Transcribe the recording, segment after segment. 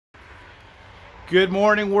Good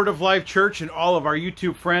morning, Word of Life Church and all of our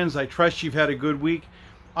YouTube friends. I trust you've had a good week.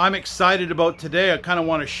 I'm excited about today. I kind of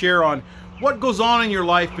want to share on what goes on in your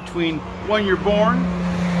life between when you're born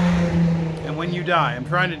and when you die. I'm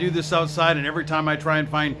trying to do this outside, and every time I try and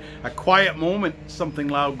find a quiet moment, something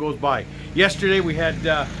loud goes by. Yesterday we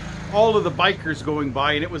had all of the bikers going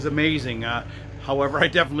by, and it was amazing. However, I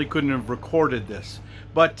definitely couldn't have recorded this.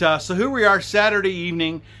 But so here we are Saturday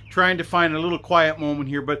evening, trying to find a little quiet moment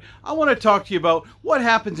here. But I want to talk to you about what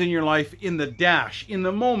happens in your life in the dash, in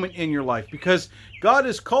the moment in your life. Because God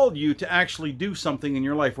has called you to actually do something in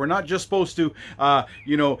your life. We're not just supposed to,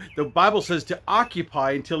 the Bible says to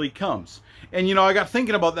occupy until He comes. And, I got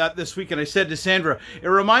thinking about that this week, and I said to Sandra, it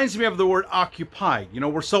reminds me of the word occupied.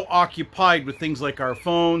 We're so occupied with things like our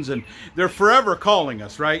phones, and they're forever calling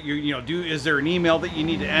us, right? Is there an email that you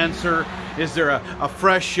need to answer? Is there a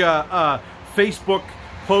fresh Facebook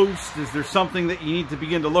post? Is there something that you need to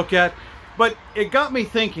begin to look at? But it got me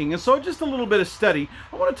thinking, and so just a little bit of study.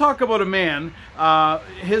 I want to talk about a man.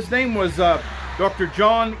 His name was Dr.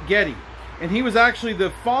 John Getty. And he was actually the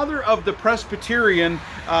father of the Presbyterian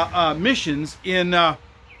missions in the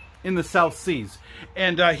South Seas.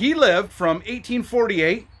 And he lived from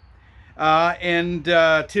 1848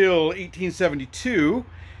 till 1872.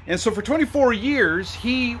 And so for 24 years,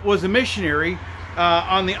 he was a missionary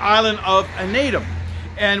on the island of Anatum.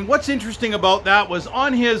 And what's interesting about that was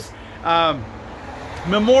on his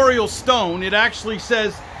memorial stone, it actually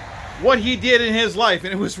says what he did in his life.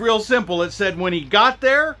 And it was real simple. It said when he got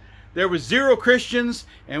there was 0 Christians,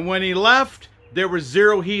 and when he left, there were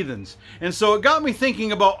 0 heathens. And so it got me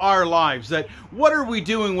thinking about our lives, that what are we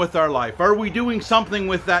doing with our life? Are we doing something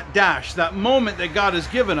with that dash, that moment that God has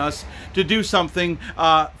given us to do something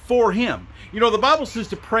for Him? The Bible says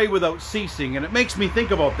to pray without ceasing, and it makes me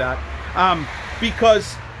think about that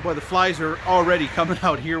because, boy, the flies are already coming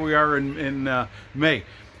out. Here we are in May.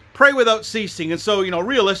 Pray without ceasing. And so,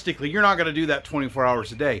 realistically, you're not going to do that 24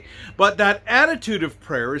 hours a day. But that attitude of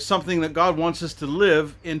prayer is something that God wants us to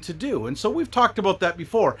live and to do. And so we've talked about that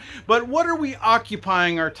before. But what are we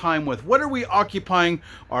occupying our time with? What are we occupying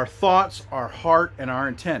our thoughts, our heart, and our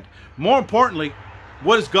intent? More importantly,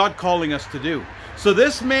 what is God calling us to do? So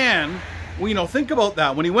this man, think about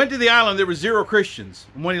that. When he went to the island, there were 0 Christians.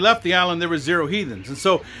 And when he left the island, there were 0 heathens. And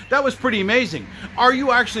so that was pretty amazing. Are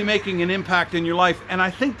you actually making an impact in your life? And I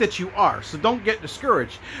think that you are. So don't get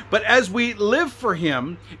discouraged. But as we live for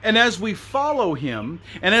Him, and as we follow Him,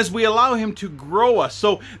 and as we allow Him to grow us,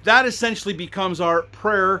 so that essentially becomes our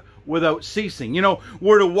prayer without ceasing.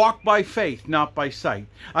 We're to walk by faith, not by sight.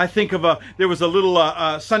 I think of there was a little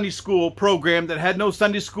Sunday school program that had no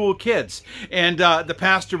Sunday school kids, and the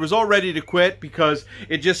pastor was all ready to quit because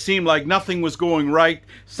it just seemed like nothing was going right.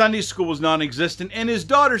 Sunday school was non-existent, and his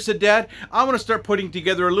daughter said, "Dad, I want to start putting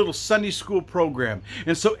together a little Sunday school program."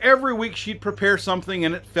 And so every week she'd prepare something,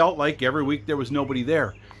 and it felt like every week there was nobody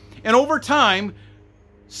there. And over time,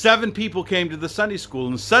 7 people came to the Sunday school,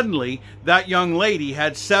 and suddenly that young lady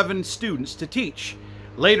had 7 students to teach.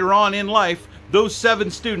 Later on in life, those 7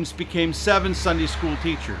 students became 7 Sunday school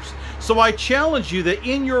teachers. So I challenge you that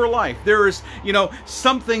in your life, there is,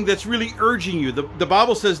 something that's really urging you. The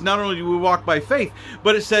Bible says not only do we walk by faith,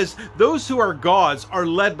 but it says those who are God's are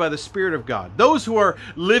led by the Spirit of God. Those who are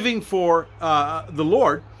living for the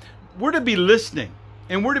Lord, we're to be listening.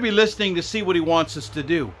 And we're to be listening to see what He wants us to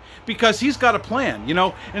do. Because He's got a plan,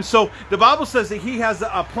 And so the Bible says that He has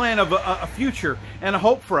a plan of a future and a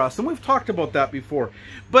hope for us. And we've talked about that before.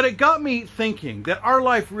 But it got me thinking that our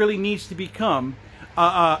life really needs to become,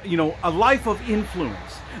 a life of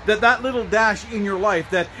influence. That little dash in your life,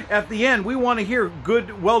 that at the end we want to hear,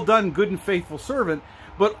 "Good, well done, good and faithful servant."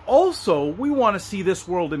 But also we want to see this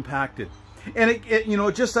world impacted. And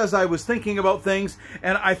just as I was thinking about things,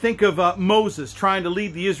 and I think of Moses trying to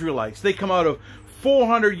lead the Israelites. They come out of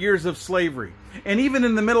 400 years of slavery. And even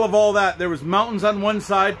in the middle of all that, there was mountains on one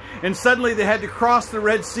side, and suddenly they had to cross the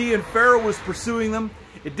Red Sea, and Pharaoh was pursuing them.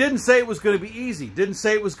 It didn't say it was going to be easy. It didn't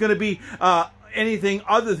say it was going to be anything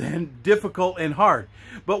other than difficult and hard.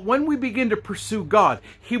 But when we begin to pursue God,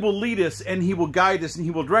 He will lead us, and He will guide us, and He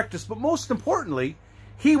will direct us. But most importantly,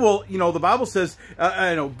 He will, the Bible says,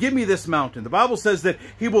 give me this mountain. The Bible says that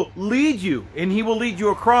He will lead you, and He will lead you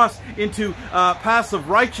across into paths of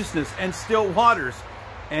righteousness and still waters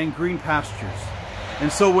and green pastures.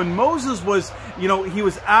 And so when Moses was, he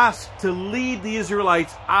was asked to lead the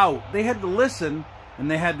Israelites out, they had to listen and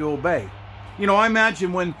they had to obey. I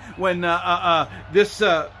imagine when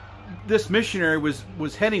this missionary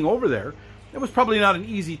was heading over there, it was probably not an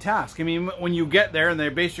easy task. I mean, when you get there and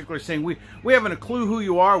they're basically saying, we haven't a clue who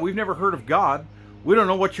you are, we've never heard of God. We don't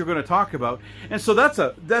know what you're going to talk about. And so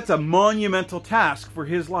that's a monumental task for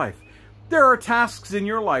his life. There are tasks in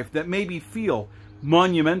your life that maybe feel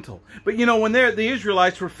monumental. But you know, when the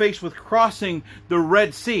Israelites were faced with crossing the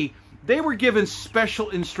Red Sea, they were given special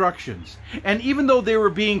instructions. And even though they were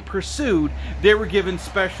being pursued, they were given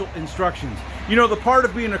special instructions. You know, the part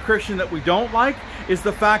of being a Christian that we don't like is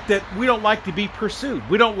the fact that we don't like to be pursued.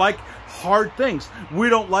 We don't like hard things. We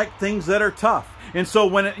don't like things that are tough. And so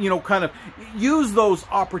when it, you know, kind of use those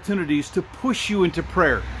opportunities to push you into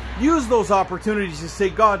prayer. Use those opportunities to say,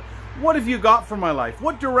 God, what have you got for my life?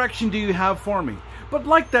 What direction do you have for me? But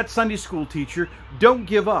like that Sunday school teacher, don't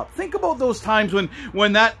give up. Think about those times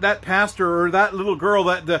when that pastor or that little girl,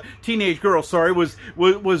 the teenage girl, sorry, was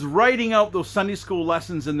writing out those Sunday school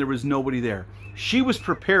lessons and there was nobody there. She was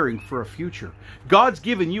preparing for a future. God's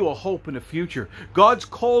given you a hope and a future. God's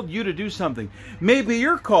called you to do something. That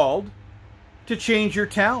you're called to change your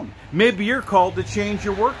town. Maybe you're called to change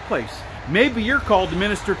your workplace. Maybe you're called to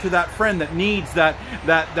minister to that friend that needs that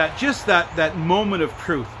moment of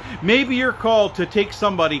truth. Maybe you're called to take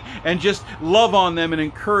somebody and just love on them and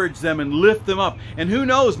encourage them and lift them up. And who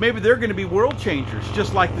knows, maybe they're going to be world changers,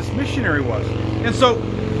 just like this missionary was. And so,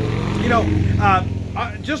 you know,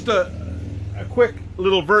 just a quick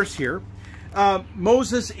little verse here.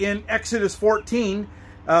 Moses in Exodus 14,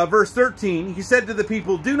 verse 13, he said to the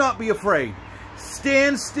people, "Do not be afraid.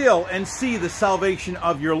 Stand still and see the salvation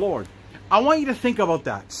of your Lord." I want you to think about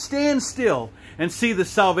that. Stand still and see the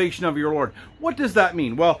salvation of your Lord. What does that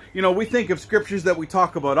mean? Well, you know, we think of scriptures that we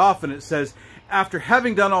talk about often. It says, after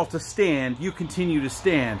having done all to stand, you continue to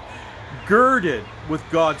stand, girded with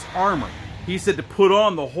God's armor. He said to put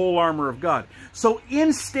on the whole armor of God. So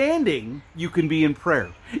in standing, you can be in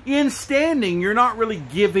prayer. In standing, you're not really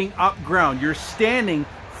giving up ground. You're standing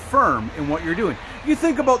firm in what you're doing. You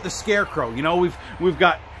think about the scarecrow. You know,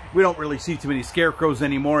 we don't really see too many scarecrows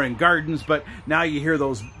anymore in gardens, but now you hear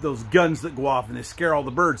those guns that go off and they scare all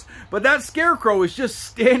the birds. But that scarecrow is just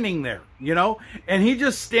standing there, you know, and he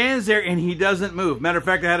just stands there and he doesn't move. Matter of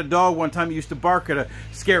fact, I had a dog one time that used to bark at a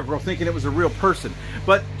scarecrow thinking it was a real person.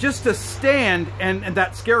 But just to stand and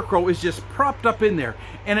that scarecrow is just propped up in there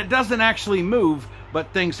and it doesn't actually move,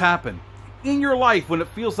 but things happen. In your life, when it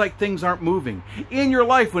feels like things aren't moving, in your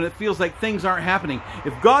life when it feels like things aren't happening,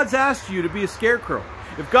 if God's asked you to be a scarecrow,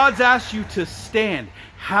 if God's asked you to stand,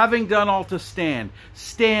 having done all to stand,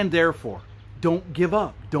 stand therefore. Don't give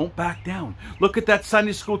up. Don't back down. Look at that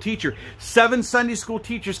Sunday school teacher. 7 Sunday school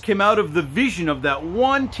teachers came out of the vision of that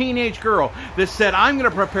one teenage girl that said, I'm going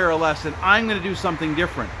to prepare a lesson. I'm going to do something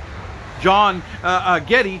different. John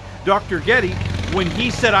Getty, Dr. Getty, when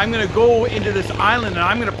he said, I'm going to go into this island and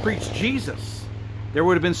I'm going to preach Jesus, there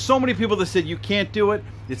would have been so many people that said, you can't do it.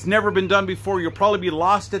 It's never been done before. You'll probably be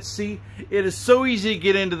lost at sea. It is so easy to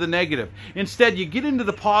get into the negative. Instead, you get into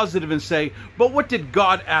the positive and say, but what did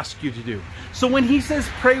God ask you to do? So when he says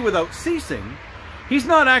pray without ceasing, he's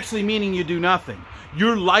not actually meaning you do nothing.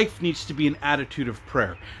 Your life needs to be an attitude of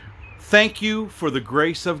prayer. Thank you for the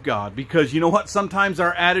grace of God, because you know what? Sometimes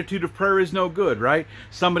our attitude of prayer is no good, right?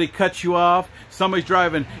 Somebody cuts you off. Somebody's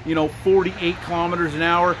driving, 48 kilometers an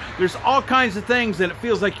hour. There's all kinds of things and it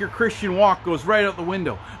feels like your Christian walk goes right out the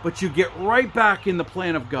window. But you get right back in the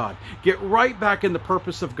plan of God. Get right back in the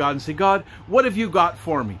purpose of God and say, God, what have you got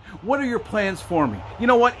for me? What are your plans for me? You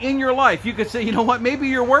know what? In your life, you could say, you know what? Maybe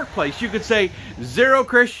your workplace, you could say 0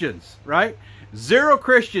 Christians, right? 0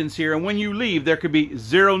 Christians here, and when you leave, there could be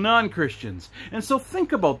 0 non-Christians. And so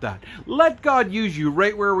think about that. Let God use you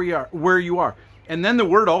right where you are. And then the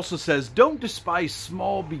word also says, don't despise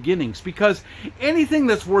small beginnings, because anything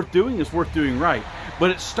that's worth doing is worth doing right.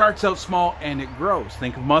 But it starts out small and it grows.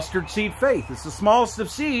 Think of mustard seed faith. It's the smallest of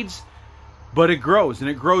seeds, but it grows, and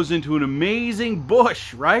it grows into an amazing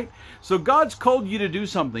bush, right? So God's called you to do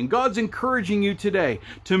something. God's encouraging you today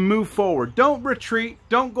to move forward. Don't retreat.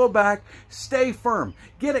 Don't go back. Stay firm.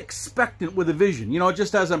 Get expectant with a vision. You know,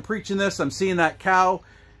 just as I'm preaching this, I'm seeing that cow.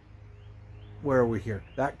 Where are we here?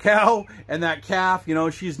 That cow and that calf, you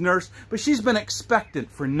know, she's nursed, but she's been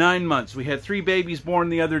expectant for 9 months. We had 3 babies born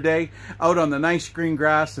the other day out on the nice green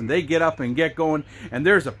grass, and they get up and get going, and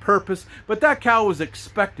there's a purpose. But that cow was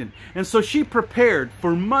expectant, and so she prepared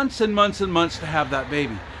for months and months and months to have that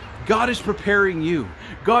baby. God is preparing you.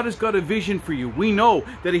 God has got a vision for you. We know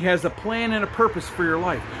that he has a plan and a purpose for your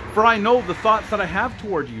life. For I know the thoughts that I have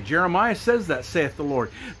toward you. Jeremiah says that, saith the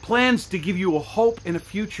Lord. Plans to give you a hope and a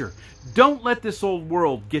future. Don't let this old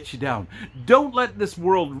world get you down. Don't let this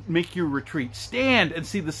world make you retreat. Stand and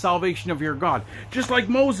see the salvation of your God. Just like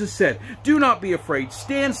Moses said, do not be afraid.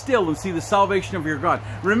 Stand still and see the salvation of your God.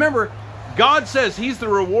 Remember, God says he's the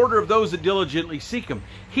rewarder of those that diligently seek him.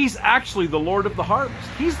 He's actually the Lord of the harvest.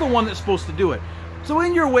 He's the one that's supposed to do it. So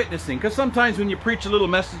in your witnessing, because sometimes when you preach a little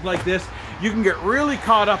message like this, you can get really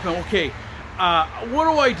caught up in, okay, what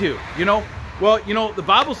do I do? You know, well, you know, the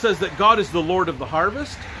Bible says that God is the Lord of the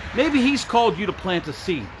harvest. Maybe he's called you to plant a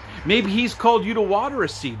seed. Maybe he's called you to water a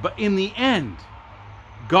seed. But in the end,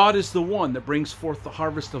 God is the one that brings forth the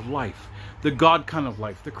harvest of life, the God kind of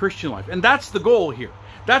life, the Christian life. And that's the goal here.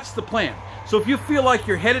 That's the plan. So if you feel like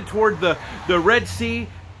you're headed toward the Red Sea,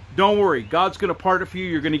 don't worry. God's going to part it for you.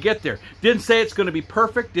 You're going to get there. Didn't say it's going to be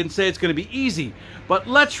perfect. Didn't say it's going to be easy. But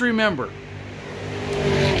let's remember,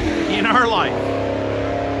 in our life,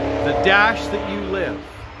 the dash that you live,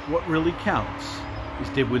 what really counts is,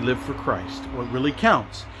 did we live for Christ? What really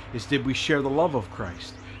counts is, did we share the love of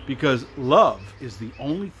Christ? Because love is the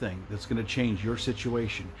only thing that's going to change your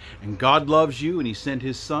situation. And God loves you, and he sent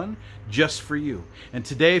his son just for you. And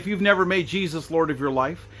today, if you've never made Jesus Lord of your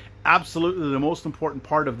life, absolutely the most important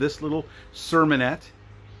part of this little sermonette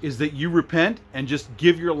is that you repent and just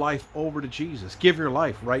give your life over to Jesus. Give your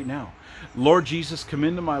life right now. Lord Jesus, come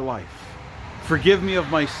into my life. Forgive me of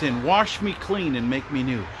my sin. Wash me clean and make me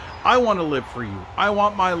new. I want to live for you. I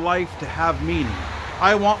want my life to have meaning.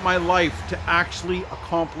 I want my life to actually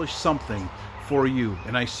accomplish something for you.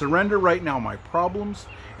 And I surrender right now my problems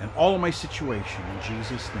and all of my situation in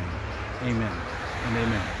Jesus' name. Amen and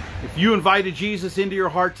amen. If you invited Jesus into your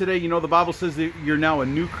heart today, you know the Bible says that you're now a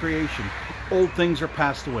new creation. Old things are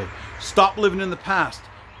passed away. Stop living in the past.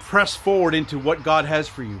 Press forward into what God has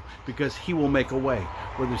for you, because he will make a way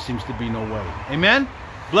where there seems to be no way. Amen?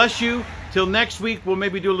 Bless you. Till next week. We'll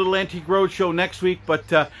maybe do a little Antique Roadshow next week, but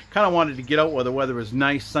kind of wanted to get out where the weather was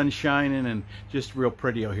nice, sun shining, and just real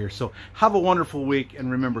pretty out here. So have a wonderful week,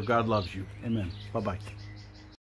 and remember, God loves you. Amen. Bye-bye.